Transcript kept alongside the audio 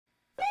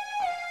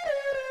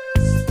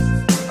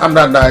I'm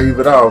not naive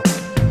at all.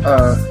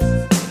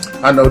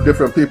 I know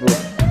different people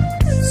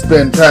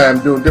spend time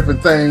doing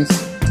different things,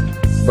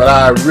 but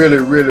I really,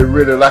 really,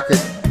 really like it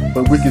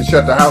when we can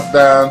shut the house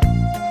down,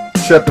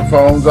 shut the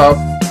phones off,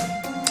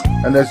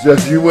 and it's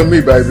just you and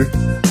me, baby.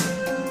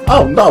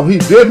 Oh, no, he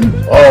didn't.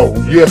 Oh,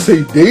 yes,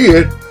 he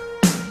did.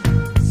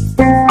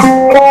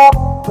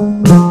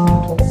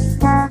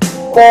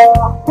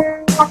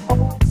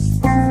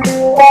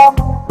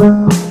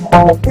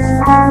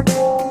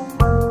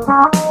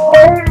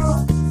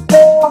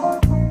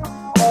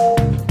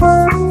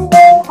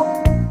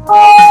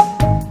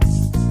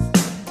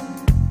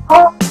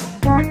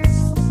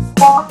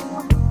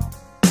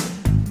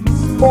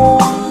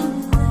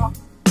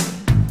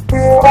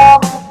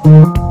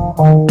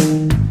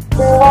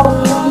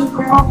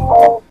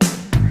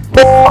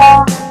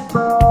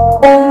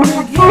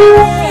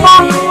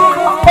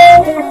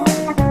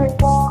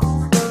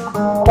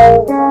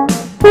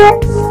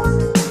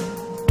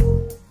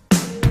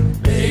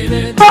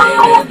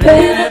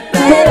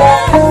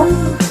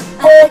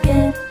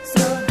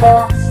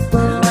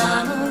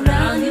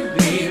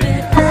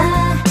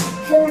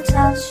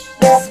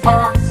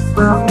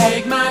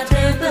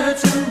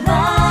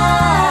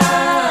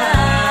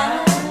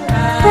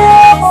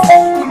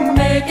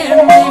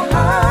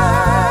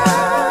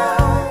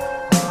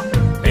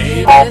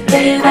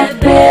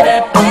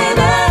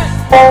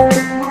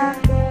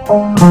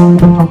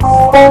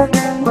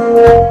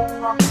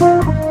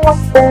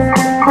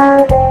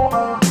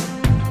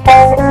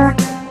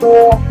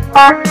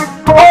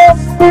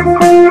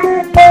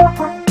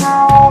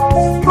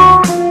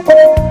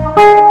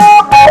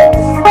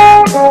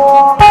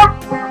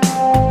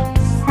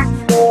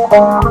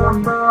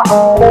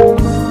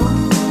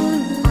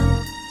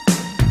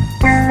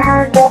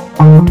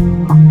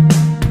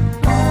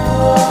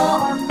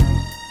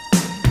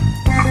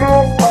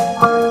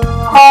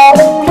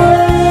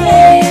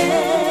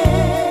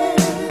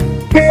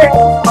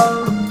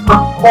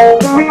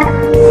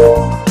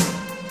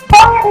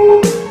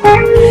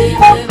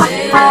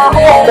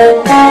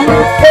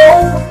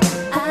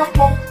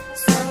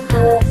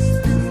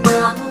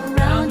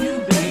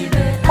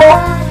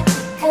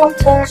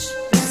 Touch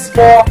the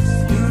sky,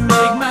 you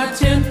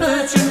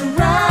make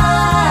my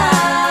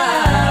temperature